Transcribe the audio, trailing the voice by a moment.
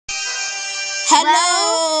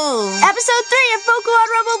Hello! Episode 3 of Pokemon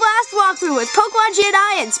Rumble Blast walkthrough with pokemonT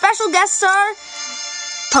and special guest star,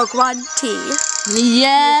 pokemonT.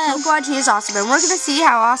 Yeah! pokemonT is awesome, and we're going to see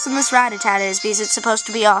how awesome this Rattata is because it's supposed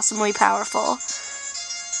to be awesomely powerful.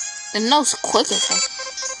 And no quick attack.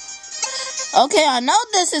 Okay, I know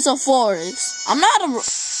this is a forest. I'm not a...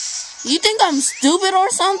 You think I'm stupid or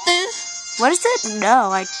something? What does it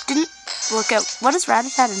know? I didn't look at... What does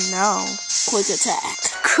Rattata know? Quick attack.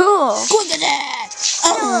 Cool. Quick attack!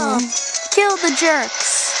 Kill the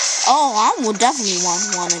jerks. Oh, I will definitely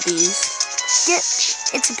want one of these.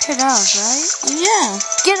 It's a pit of, right? Yeah.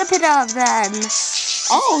 Get a pit of then.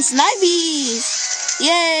 Oh, Snivies!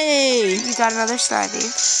 Yay! You got another Snivy.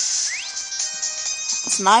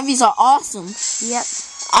 Snivies are awesome. Yep.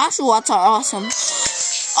 Oshawotts are awesome.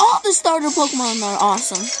 All the starter Pokemon are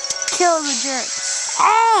awesome. Kill the jerks.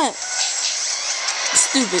 Ah!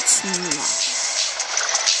 Stupid Snivies.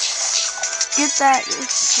 Get that.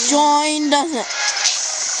 Join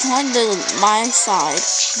my side.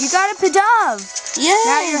 You got a Pidove. Yeah.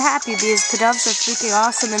 Now you're happy because Pidoves are freaking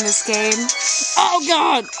awesome in this game. Oh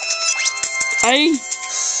God.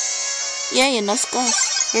 Yeah, you know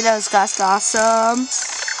Gust. You know Gust awesome.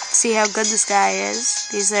 See how good this guy is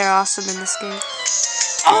because they're awesome in this game.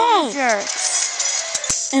 Oh,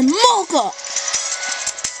 jerks. And Mocha.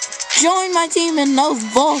 Join my team and no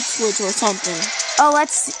Volt Switch or something. Oh,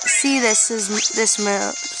 let's see this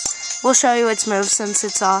move. We'll show you its move since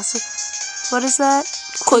it's awesome. What is that?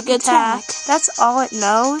 Quick attack. That's all it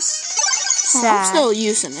knows? Sad. I'm still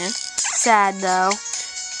using it. Sad, though.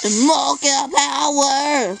 The Mocha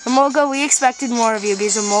power. The Molga, we expected more of you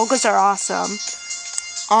because the Molgas are awesome.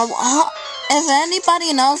 If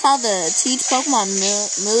anybody knows how to teach Pokemon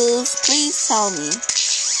moves, please tell me.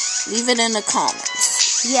 Leave it in the comments.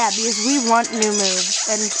 Yeah, because we want new moves.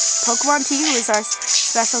 And pokemonT, who is our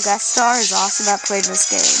special guest star, is awesome at playing this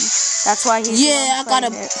game. That's why he's I got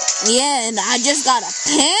a... Yeah, and I just got a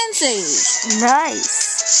Pansage.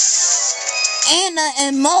 Nice. And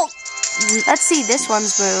an emote. Let's see this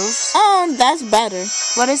one's move. Oh, that's better.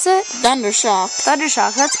 What is it? Thundershock.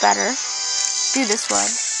 Thundershock, that's better. Do this one.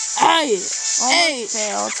 Hey.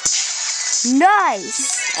 Failed.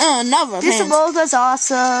 Nice. Another This Molga's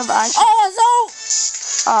awesome.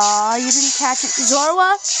 Aw, you didn't catch it.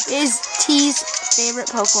 Zorua is T's favorite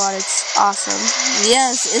Pokemon. It's awesome.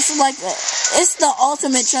 Yes, it's the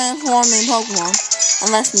ultimate transforming Pokemon.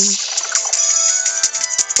 Unless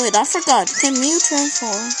wait, I forgot. Can Mew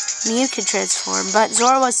transform? Mew can transform, but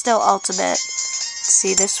Zorua's still ultimate. Let's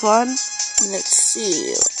see this one. Let's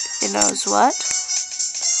see. It knows what?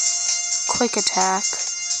 Quick attack.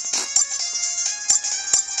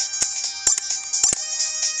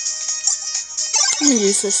 I'm gonna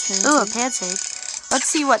use this thing. Ooh, a Pansage. Let's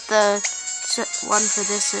see what the one for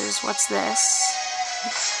this is. What's this?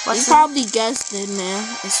 You probably guessed it, man.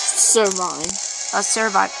 It's Servine. A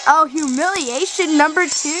Servine. Oh, humiliation number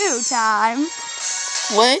 2 time.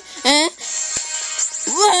 Wait,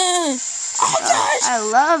 I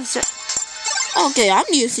love Okay, I'm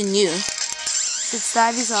using you. Its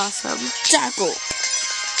dive is awesome. Jackal.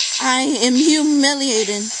 I am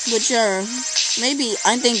humiliating with your, maybe,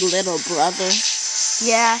 I think, little brother.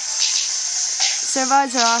 Yeah.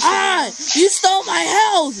 Servines are awesome. You stole my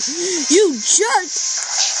health! You jerk!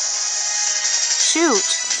 Shoot.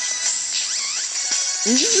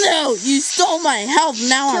 No, you stole my health.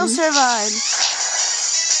 Now Kill Servine.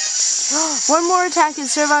 One more attack and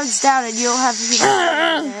Servine's down and you'll have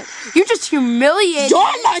humiliated. You just humiliated.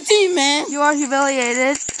 Join my team, man. You are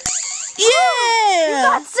humiliated. Yeah! You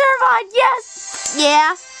got Servine, yes!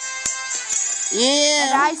 Yeah. Yeah.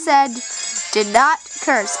 And I said, did not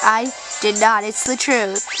curse. I did not. It's the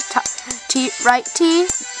truth. Right, T?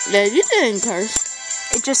 Yeah, you didn't curse.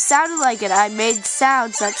 It just sounded like it. I made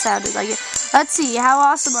sounds that sounded like it. Let's see. How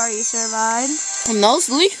awesome are you, Servine? And those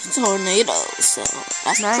leaf tornadoes. So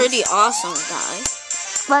that's nice. Pretty awesome,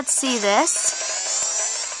 guys. Let's see this.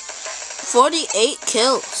 48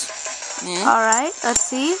 kills. Man. Alright, let's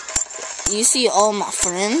see. You see all my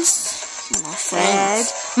friends? My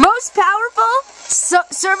friends. And most powerful?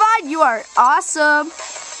 Servine, you are awesome.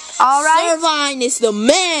 Alright. Servine is the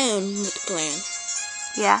man with the plan.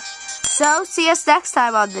 Yeah. So, see us next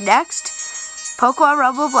time on the next Pokemon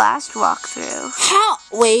Rumble Blast walkthrough. How?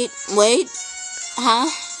 Wait. Huh?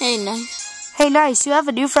 Hey, Nice. Hey, Nice, you have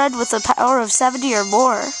a new friend with a power of 70 or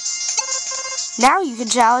more. Now you can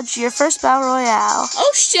challenge your first Battle Royale.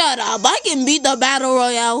 Oh, shut up. I can beat the Battle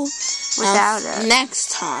Royale without it.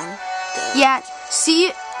 Next time. Yeah,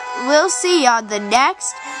 we'll see you on the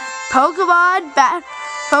next Pokemon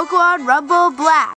Rumble Blast.